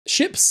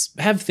Ships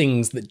have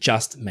things that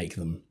just make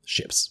them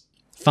ships.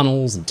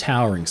 Funnels and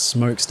towering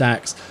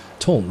smokestacks,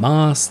 tall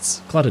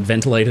masts, cluttered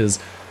ventilators,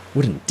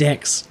 wooden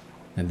decks,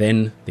 and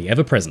then the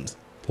ever-present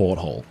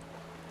porthole.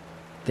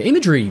 The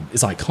imagery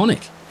is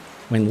iconic.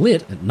 When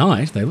lit at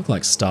night, they look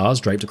like stars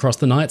draped across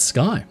the night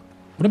sky.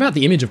 What about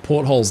the image of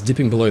portholes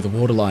dipping below the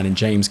waterline in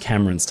James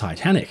Cameron's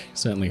Titanic?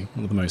 Certainly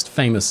one of the most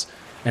famous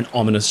and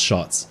ominous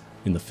shots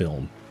in the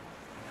film.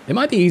 It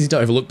might be easy to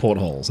overlook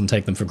portholes and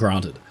take them for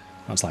granted,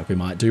 much like we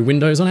might do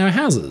windows on our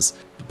houses.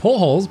 But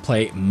portholes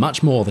play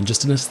much more than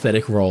just an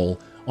aesthetic role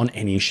on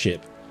any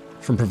ship.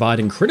 From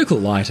providing critical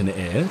light and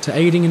air to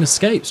aiding in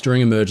escapes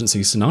during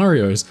emergency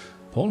scenarios,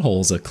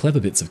 portholes are clever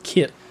bits of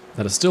kit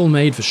that are still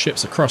made for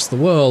ships across the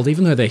world,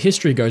 even though their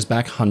history goes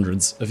back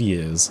hundreds of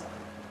years.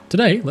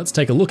 Today, let's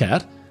take a look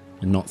at,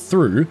 and not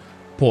through,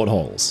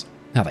 portholes.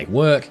 How they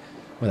work,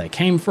 where they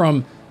came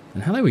from,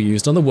 and how they were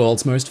used on the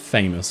world's most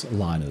famous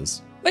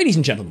liners. Ladies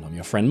and gentlemen, I'm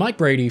your friend Mike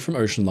Brady from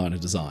Oceanliner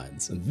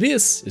Designs, and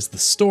this is the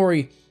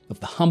story of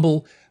the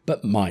humble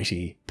but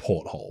mighty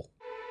porthole.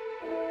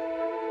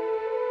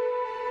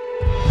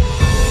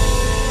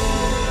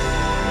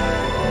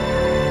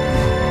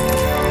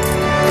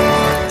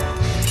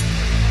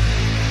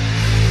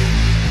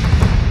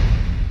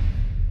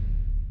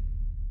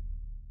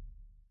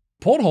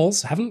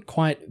 Portholes haven't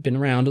quite been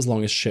around as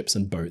long as ships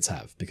and boats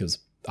have, because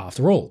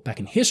after all, back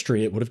in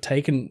history, it would have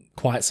taken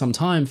quite some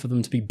time for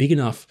them to be big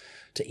enough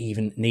to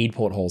even need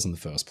portholes in the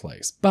first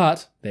place.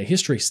 But their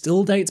history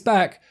still dates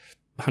back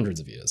hundreds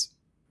of years.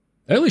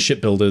 Early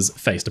shipbuilders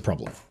faced a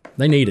problem.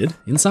 They needed,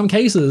 in some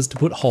cases, to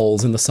put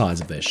holes in the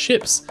sides of their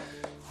ships.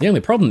 The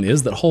only problem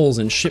is that holes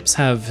in ships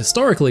have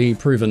historically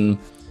proven,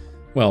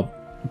 well,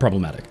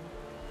 problematic.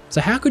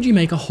 So how could you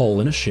make a hole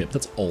in a ship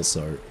that's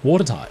also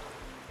watertight?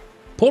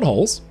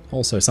 Portholes,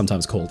 also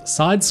sometimes called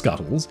side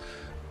scuttles,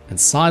 and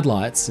side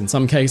lights in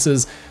some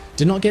cases,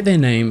 did not get their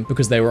name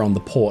because they were on the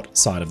port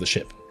side of the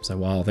ship. So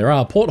while there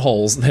are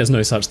portholes, there's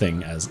no such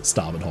thing as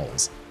starboard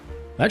holes.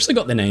 They actually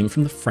got their name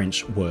from the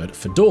French word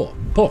for door,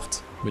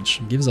 porte,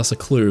 which gives us a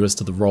clue as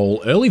to the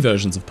role early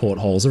versions of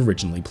portholes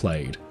originally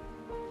played.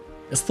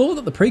 It's thought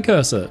that the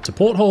precursor to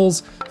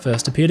portholes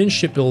first appeared in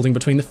shipbuilding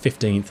between the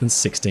 15th and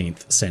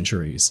 16th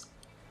centuries.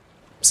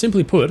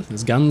 Simply put,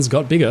 as guns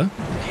got bigger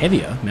and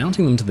heavier,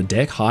 mounting them to the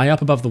deck high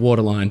up above the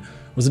waterline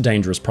was a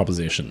dangerous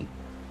proposition.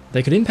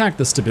 They could impact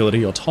the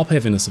stability or top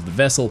heaviness of the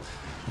vessel,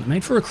 and it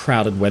made for a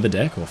crowded weather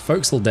deck or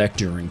forecastle deck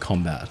during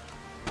combat.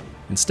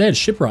 Instead,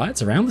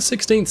 shipwrights around the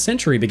 16th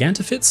century began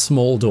to fit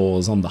small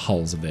doors on the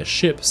hulls of their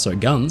ships so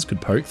guns could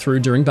poke through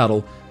during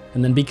battle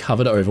and then be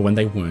covered over when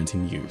they weren't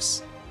in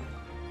use.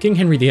 King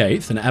Henry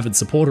VIII, an avid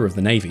supporter of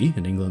the Navy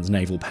and England's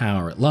naval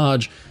power at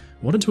large,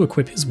 wanted to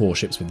equip his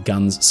warships with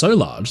guns so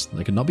large that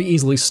they could not be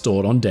easily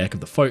stored on deck of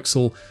the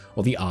forecastle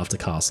or the after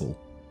castle.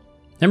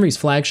 Henry's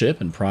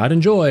flagship and pride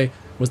and joy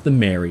was the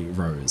Mary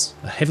Rose,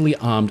 a heavily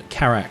armed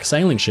carrack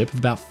sailing ship of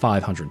about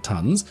 500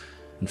 tons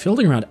and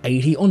fielding around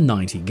 80 or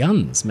 90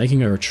 guns, making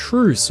her a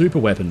true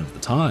superweapon of the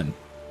time.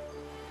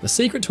 The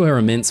secret to her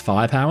immense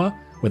firepower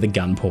were the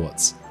gun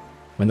ports.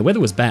 When the weather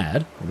was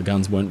bad, or the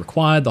guns weren't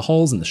required, the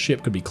holes in the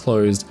ship could be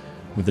closed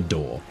with a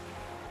door.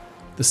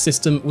 The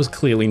system was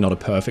clearly not a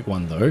perfect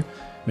one though.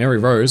 Mary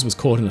Rose was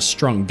caught in a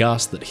strong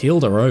gust that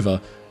heeled her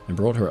over and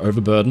brought her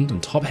overburdened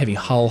and top-heavy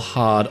hull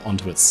hard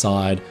onto its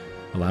side,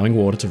 allowing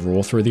water to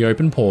roar through the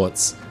open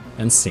ports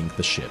and sink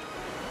the ship.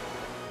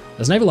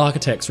 As naval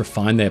architects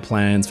refined their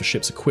plans for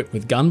ships equipped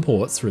with gun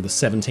ports through the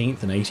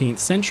 17th and 18th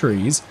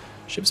centuries,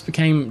 ships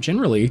became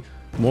generally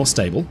more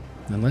stable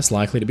and less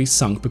likely to be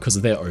sunk because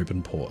of their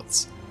open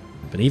ports.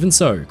 But even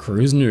so,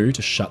 crews knew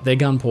to shut their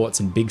gun ports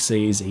in big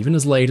seas even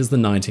as late as the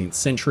 19th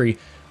century,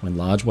 when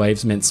large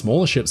waves meant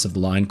smaller ships of the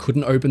line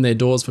couldn't open their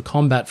doors for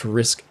combat for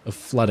risk of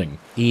flooding,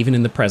 even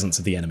in the presence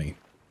of the enemy.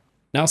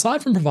 Now,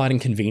 aside from providing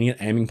convenient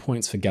aiming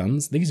points for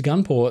guns, these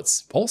gun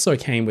ports also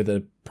came with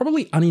a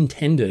probably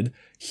unintended,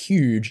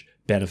 huge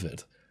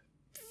benefit: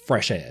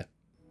 fresh air.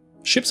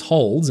 Ships'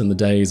 holds in the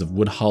days of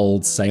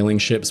wood-hulled sailing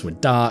ships were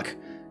dark,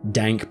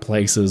 dank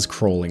places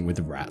crawling with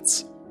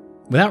rats.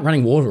 Without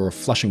running water or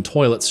flushing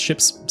toilets,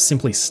 ships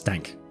simply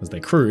stank as their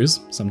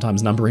crews,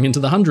 sometimes numbering into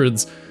the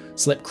hundreds,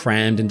 slept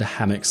crammed into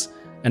hammocks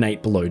and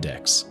ate below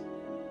decks.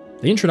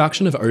 The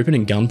introduction of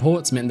opening gun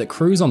ports meant that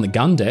crews on the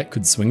gun deck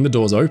could swing the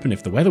doors open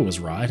if the weather was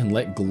right and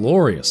let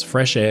glorious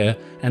fresh air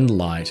and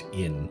light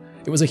in.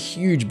 It was a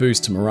huge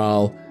boost to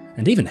morale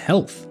and even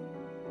health.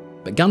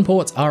 But gun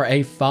ports are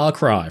a far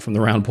cry from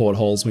the round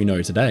portholes we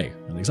know today,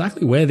 and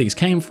exactly where these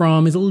came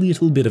from is a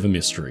little bit of a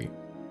mystery.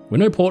 We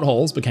know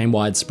portholes became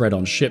widespread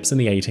on ships in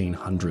the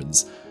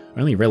 1800s,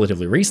 only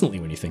relatively recently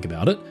when you think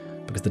about it,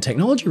 because the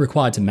technology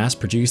required to mass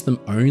produce them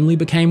only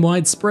became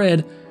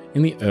widespread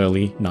in the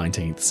early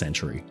 19th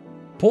century.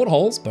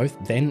 Portholes, both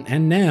then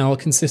and now,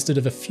 consisted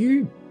of a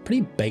few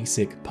pretty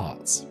basic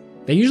parts.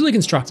 They're usually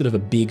constructed of a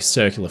big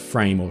circular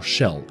frame or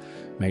shell,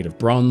 made of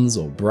bronze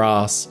or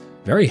brass,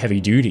 very heavy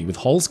duty with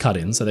holes cut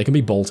in so they can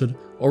be bolted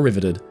or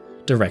riveted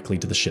directly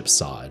to the ship's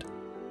side.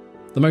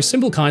 The most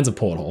simple kinds of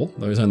porthole,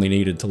 those only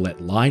needed to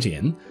let light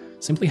in,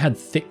 simply had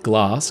thick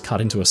glass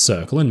cut into a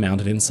circle and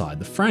mounted inside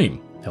the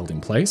frame, held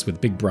in place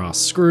with big brass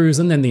screws,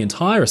 and then the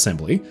entire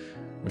assembly,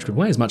 which could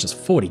weigh as much as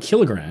 40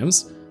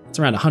 kilograms, that's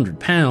around 100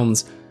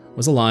 pounds,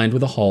 was aligned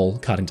with a hole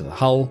cut into the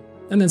hull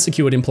and then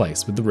secured in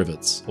place with the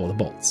rivets or the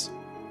bolts.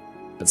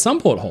 But some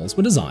portholes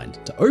were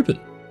designed to open.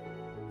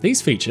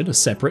 These featured a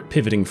separate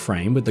pivoting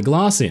frame with the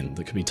glass in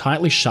that could be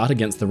tightly shut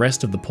against the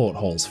rest of the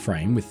porthole's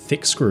frame with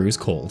thick screws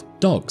called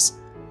dogs.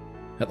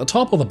 At the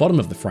top or the bottom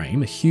of the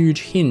frame, a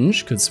huge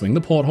hinge could swing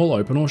the porthole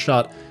open or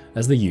shut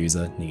as the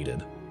user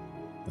needed.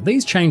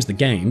 These changed the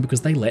game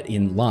because they let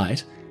in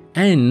light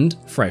and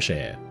fresh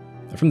air.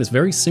 From this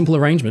very simple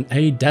arrangement,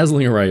 a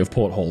dazzling array of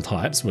porthole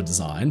types were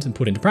designed and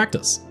put into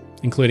practice,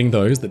 including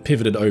those that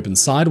pivoted open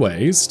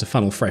sideways to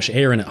funnel fresh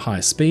air in at high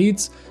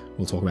speeds,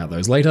 we'll talk about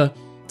those later,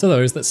 to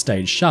those that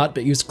stayed shut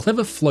but used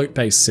clever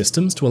float-based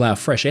systems to allow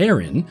fresh air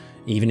in,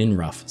 even in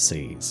rough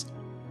seas.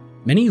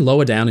 Many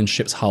lower down in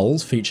ships'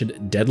 hulls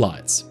featured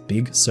deadlights,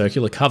 big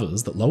circular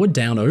covers that lowered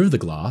down over the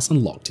glass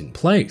and locked in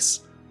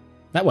place.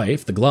 That way,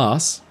 if the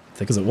glass,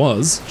 thick as it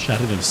was,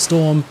 shattered in a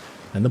storm,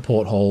 then the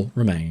porthole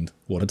remained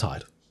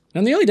watertight. Now,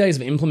 in the early days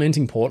of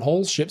implementing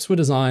portholes, ships were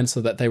designed so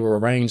that they were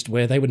arranged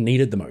where they were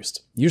needed the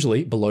most,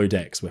 usually below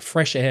decks, where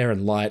fresh air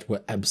and light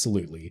were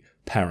absolutely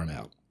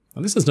paramount.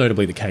 Now, this is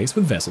notably the case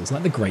with vessels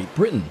like the Great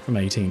Britain from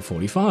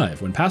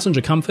 1845, when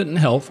passenger comfort and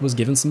health was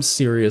given some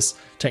serious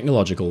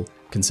technological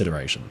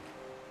consideration.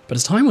 But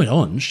as time went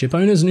on, ship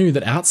owners knew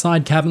that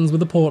outside cabins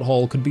with a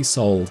porthole could be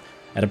sold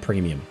at a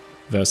premium,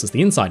 versus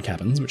the inside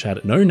cabins, which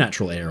had no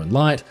natural air and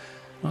light,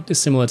 not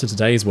dissimilar to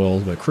today's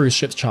world where cruise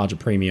ships charge a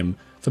premium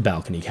for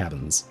balcony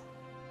cabins.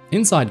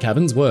 Inside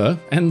cabins were,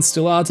 and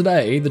still are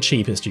today, the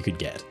cheapest you could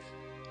get.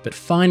 But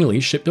finally,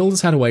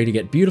 shipbuilders had a way to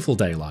get beautiful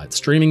daylight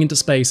streaming into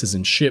spaces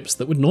in ships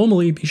that would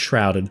normally be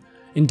shrouded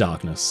in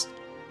darkness.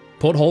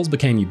 Portholes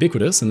became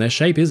ubiquitous and their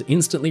shape is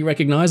instantly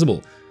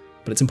recognizable.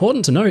 But it's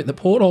important to note that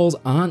portholes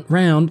aren't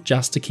round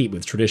just to keep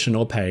with tradition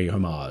or pay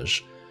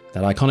homage.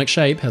 That iconic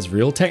shape has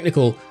real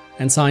technical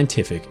and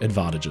scientific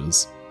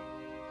advantages.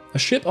 A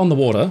ship on the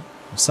water,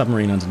 a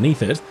submarine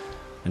underneath it,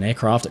 an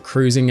aircraft at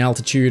cruising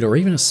altitude, or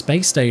even a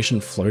space station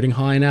floating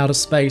high in outer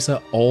space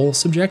are all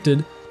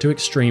subjected to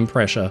extreme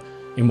pressure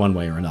in one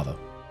way or another.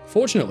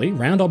 Fortunately,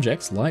 round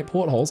objects like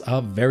portholes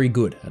are very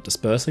good at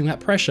dispersing that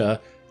pressure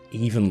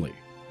evenly.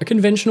 A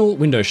conventional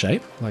window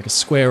shape, like a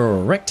square or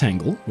a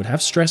rectangle, would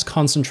have stress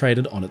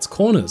concentrated on its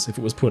corners if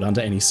it was put under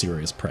any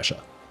serious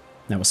pressure.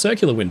 Now, a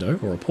circular window,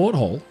 or a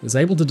porthole, is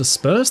able to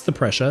disperse the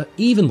pressure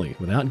evenly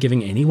without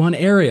giving any one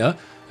area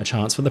a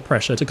chance for the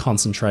pressure to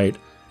concentrate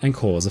and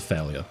cause a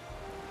failure.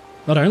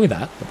 Not only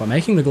that, but by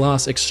making the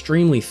glass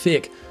extremely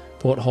thick,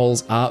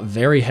 portholes are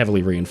very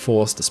heavily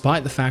reinforced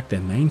despite the fact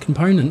their main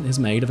component is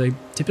made of a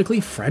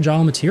typically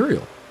fragile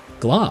material,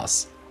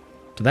 glass.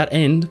 To that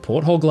end,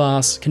 porthole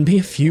glass can be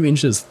a few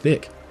inches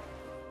thick.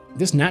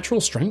 This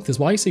natural strength is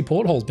why you see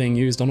portholes being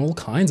used on all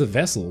kinds of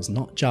vessels,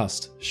 not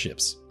just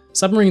ships.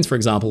 Submarines, for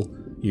example,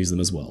 use them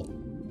as well.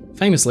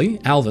 Famously,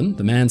 Alvin,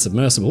 the manned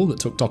submersible that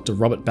took Dr.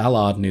 Robert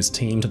Ballard and his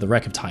team to the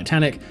wreck of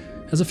Titanic,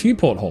 has a few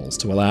portholes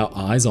to allow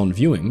eyes-on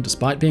viewing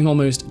despite being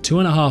almost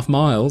 2.5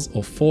 miles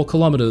or 4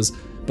 kilometers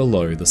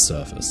below the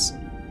surface.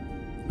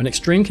 When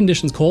extreme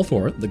conditions call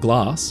for it, the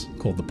glass,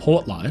 called the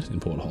port light in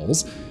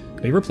portholes,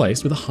 can be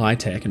replaced with a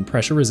high-tech and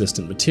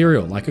pressure-resistant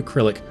material like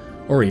acrylic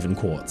or even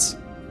quartz.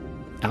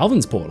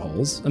 Alvin's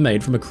portholes are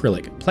made from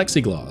acrylic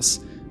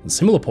plexiglass, and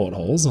similar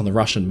portholes on the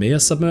Russian Mir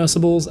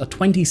submersibles are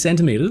 20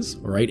 centimeters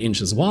or 8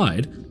 inches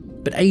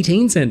wide, but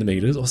 18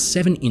 centimeters or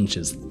 7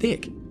 inches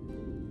thick.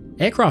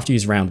 Aircraft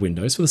use round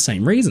windows for the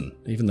same reason,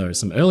 even though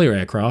some earlier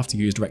aircraft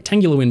used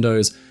rectangular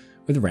windows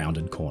with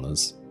rounded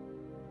corners.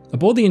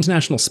 Aboard the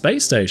International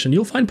Space Station,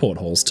 you'll find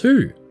portholes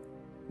too.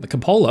 The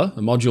cupola,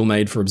 a module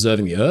made for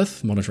observing the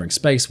Earth, monitoring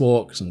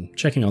spacewalks, and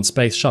checking on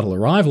space shuttle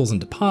arrivals and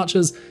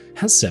departures,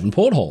 has 7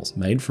 portholes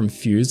made from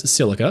fused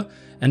silica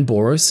and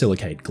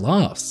borosilicate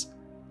glass.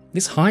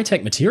 This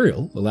high-tech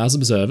material allows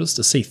observers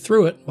to see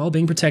through it while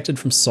being protected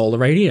from solar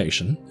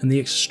radiation and the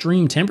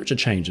extreme temperature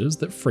changes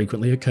that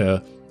frequently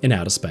occur in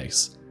outer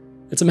space.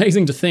 It's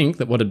amazing to think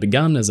that what had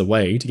begun as a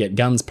way to get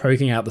guns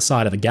poking out the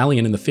side of a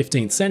galleon in the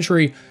 15th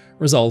century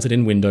resulted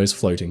in windows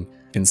floating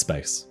in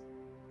space.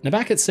 Now,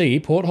 back at sea,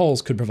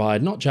 portholes could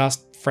provide not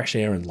just fresh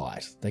air and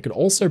light, they could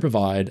also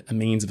provide a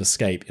means of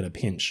escape in a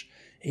pinch,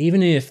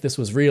 even if this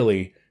was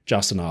really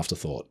just an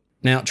afterthought.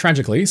 Now,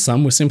 tragically,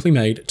 some were simply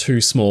made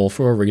too small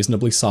for a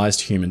reasonably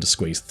sized human to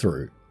squeeze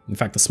through. In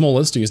fact, the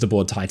smallest used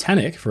aboard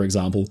Titanic, for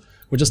example,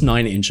 were just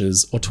 9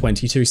 inches or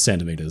 22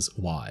 centimeters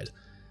wide.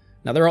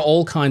 Now, there are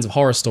all kinds of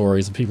horror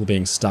stories of people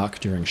being stuck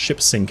during ship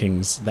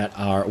sinkings that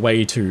are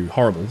way too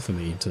horrible for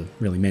me to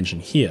really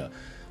mention here.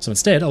 So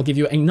instead, I'll give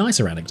you a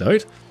nicer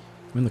anecdote.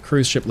 When the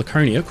cruise ship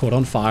Laconia caught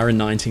on fire in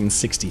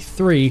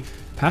 1963,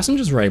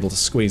 passengers were able to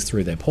squeeze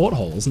through their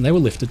portholes and they were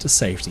lifted to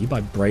safety by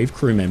brave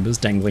crew members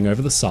dangling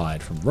over the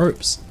side from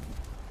ropes.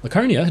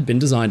 Laconia had been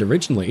designed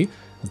originally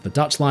as the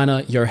Dutch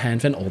liner Johan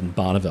van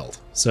Oldenbarneveld,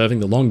 serving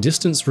the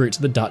long-distance route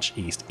to the Dutch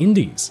East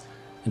Indies.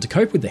 And to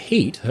cope with the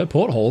heat, her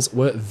portholes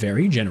were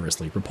very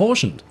generously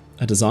proportioned,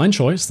 a design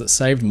choice that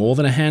saved more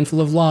than a handful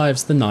of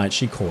lives the night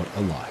she caught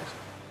alight.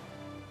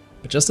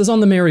 But just as on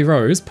the Mary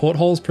Rose,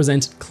 portholes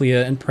presented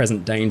clear and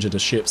present danger to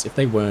ships if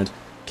they weren't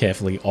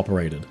carefully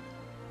operated.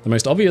 The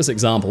most obvious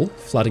example,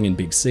 flooding in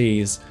big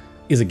seas,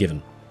 is a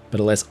given, but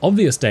a less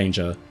obvious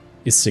danger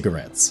is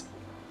cigarettes.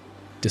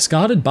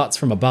 Discarded butts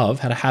from above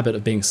had a habit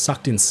of being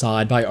sucked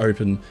inside by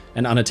open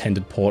and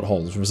unattended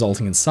portholes,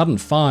 resulting in sudden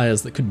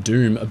fires that could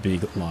doom a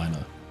big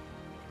liner.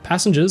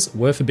 Passengers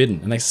were forbidden,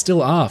 and they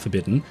still are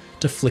forbidden,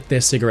 to flick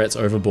their cigarettes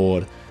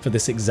overboard for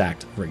this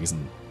exact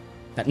reason.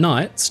 At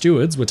night,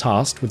 stewards were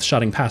tasked with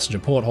shutting passenger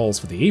portholes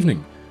for the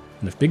evening,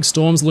 and if big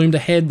storms loomed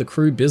ahead, the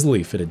crew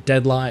busily fitted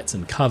deadlights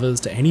and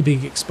covers to any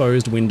big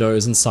exposed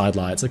windows and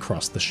sidelights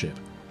across the ship.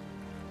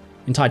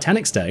 In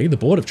Titanic's day, the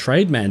Board of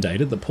Trade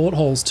mandated that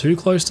portholes too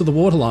close to the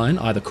waterline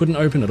either couldn't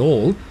open at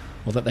all,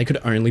 or that they could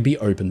only be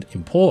opened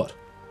in port.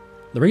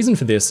 The reason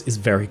for this is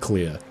very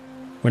clear.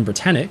 When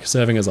Britannic,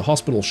 serving as a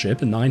hospital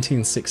ship in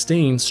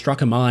 1916,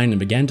 struck a mine and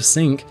began to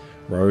sink,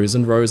 rows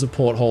and rows of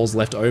portholes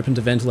left open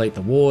to ventilate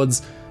the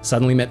wards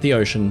suddenly met the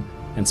ocean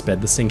and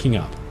sped the sinking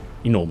up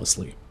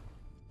enormously.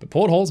 But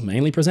portholes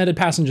mainly presented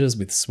passengers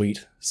with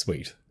sweet,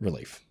 sweet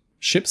relief.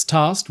 Ships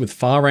tasked with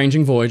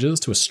far-ranging voyages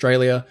to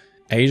Australia,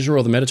 Asia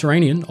or the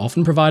Mediterranean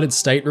often provided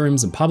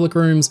staterooms and public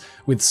rooms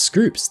with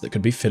scoops that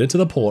could be fitted to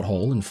the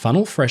porthole and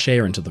funnel fresh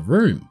air into the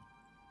room.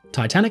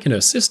 Titanic and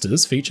her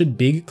sisters featured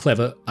big,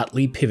 clever,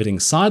 utterly pivoting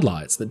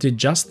sidelights that did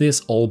just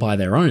this all by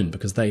their own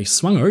because they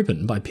swung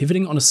open by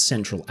pivoting on a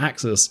central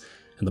axis,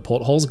 and the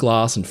porthole's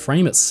glass and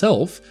frame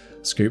itself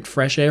scooped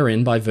fresh air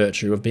in by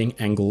virtue of being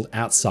angled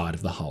outside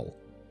of the hull.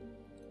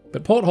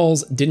 But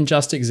portholes didn't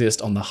just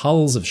exist on the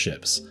hulls of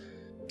ships.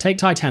 Take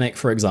Titanic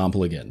for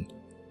example again.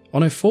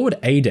 On her forward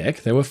A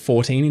deck, there were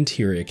 14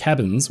 interior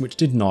cabins which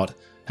did not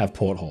have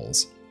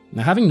portholes.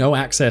 Now, having no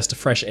access to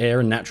fresh air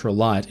and natural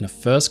light in a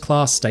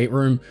first-class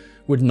stateroom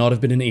would not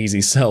have been an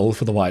easy sell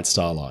for the White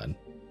Star Line.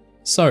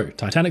 So,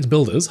 Titanic's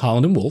builders,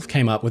 Harland and Wolff,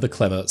 came up with a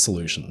clever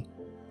solution.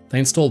 They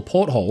installed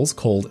portholes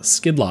called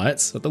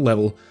skidlights at the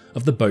level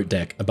of the boat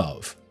deck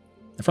above.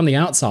 From the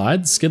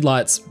outside,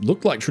 skidlights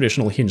looked like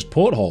traditional hinged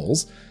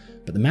portholes,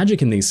 but the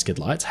magic in these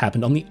skidlights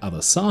happened on the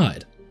other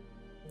side.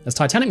 As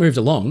Titanic moved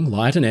along,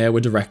 light and air were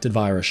directed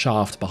via a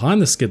shaft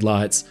behind the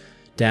skidlights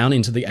down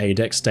into the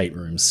A-deck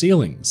stateroom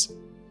ceilings.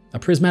 A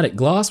prismatic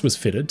glass was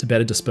fitted to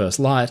better disperse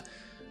light,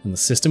 and the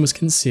system was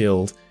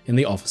concealed in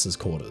the officers'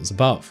 quarters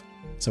above.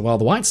 So while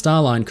the White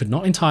Star Line could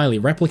not entirely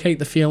replicate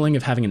the feeling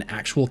of having an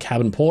actual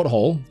cabin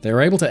porthole, they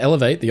were able to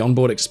elevate the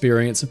onboard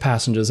experience of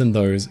passengers in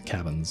those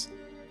cabins.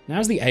 Now,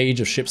 as the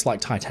age of ships like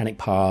Titanic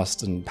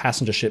passed and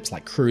passenger ships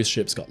like cruise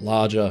ships got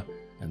larger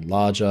and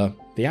larger,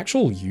 the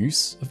actual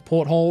use of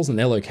portholes and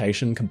their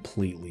location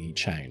completely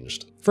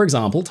changed. For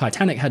example,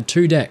 Titanic had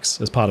 2 decks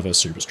as part of her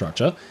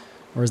superstructure,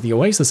 whereas the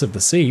Oasis of the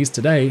Seas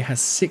today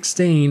has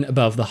 16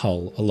 above the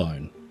hull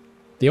alone.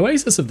 The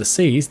Oasis of the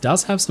Seas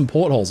does have some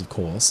portholes, of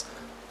course,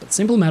 but the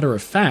simple matter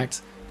of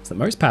fact is that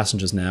most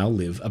passengers now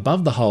live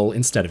above the hull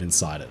instead of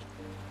inside it.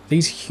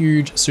 These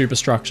huge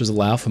superstructures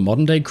allow for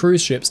modern-day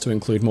cruise ships to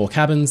include more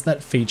cabins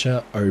that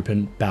feature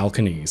open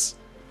balconies.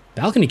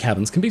 Balcony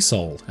cabins can be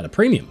sold at a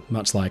premium,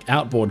 much like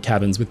outboard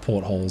cabins with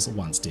portholes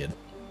once did.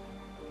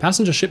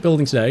 Passenger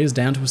shipbuilding today is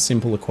down to a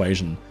simple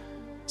equation.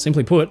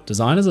 Simply put,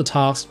 designers are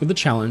tasked with the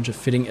challenge of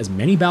fitting as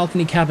many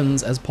balcony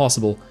cabins as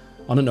possible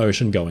on an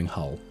ocean-going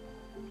hull.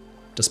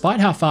 Despite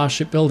how far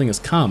shipbuilding has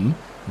come,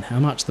 and how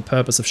much the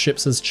purpose of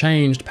ships has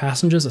changed,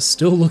 passengers are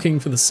still looking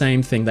for the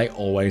same thing they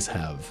always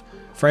have: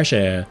 fresh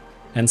air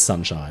and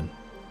sunshine.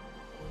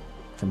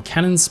 From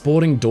cannon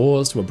sporting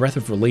doors to a breath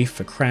of relief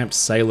for cramped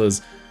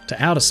sailors,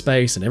 to outer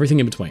space and everything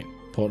in between,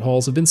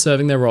 portholes have been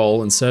serving their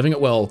role and serving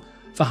it well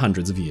for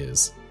hundreds of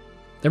years.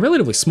 They're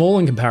relatively small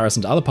in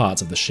comparison to other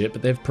parts of the ship,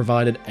 but they've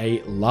provided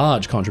a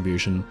large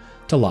contribution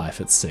to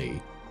life at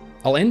sea.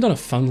 I'll end on a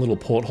fun little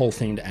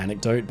porthole-themed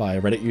anecdote by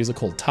a Reddit user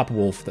called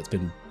Tupperwolf that's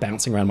been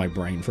bouncing around my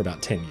brain for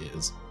about 10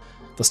 years.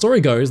 The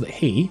story goes that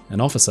he,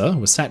 an officer,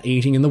 was sat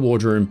eating in the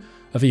wardroom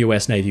of a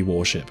US Navy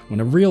warship when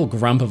a real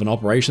grump of an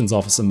operations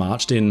officer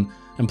marched in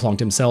and plonked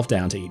himself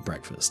down to eat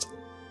breakfast.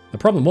 The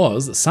problem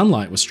was that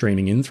sunlight was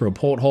streaming in through a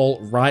porthole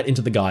right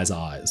into the guy's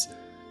eyes.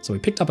 So he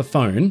picked up a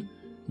phone,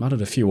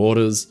 muttered a few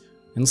orders,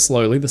 and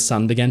slowly the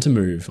sun began to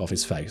move off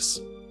his face.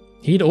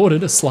 He'd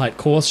ordered a slight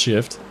course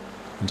shift,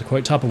 and to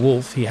quote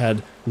Tupperwolf, he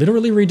had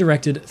literally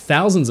redirected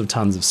thousands of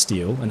tons of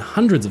steel and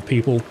hundreds of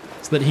people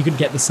so that he could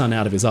get the sun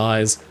out of his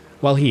eyes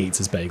while he eats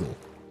his bagel.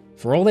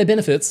 For all their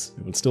benefits,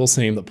 it would still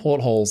seem that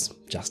portholes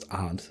just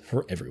aren't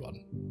for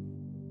everyone.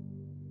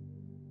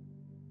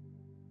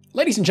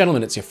 Ladies and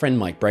gentlemen, it's your friend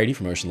Mike Brady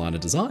from Oceanliner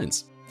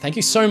Designs. Thank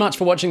you so much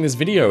for watching this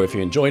video. If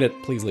you enjoyed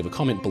it, please leave a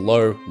comment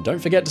below. And don't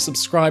forget to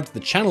subscribe to the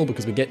channel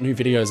because we get new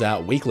videos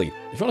out weekly.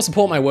 If you want to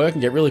support my work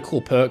and get really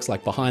cool perks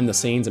like behind the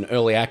scenes and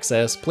early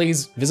access,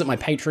 please visit my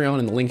Patreon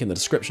in the link in the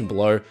description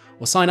below,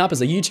 or sign up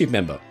as a YouTube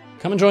member.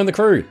 Come and join the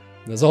crew.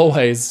 As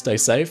always, stay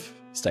safe,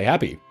 stay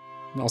happy,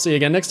 and I'll see you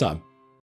again next time.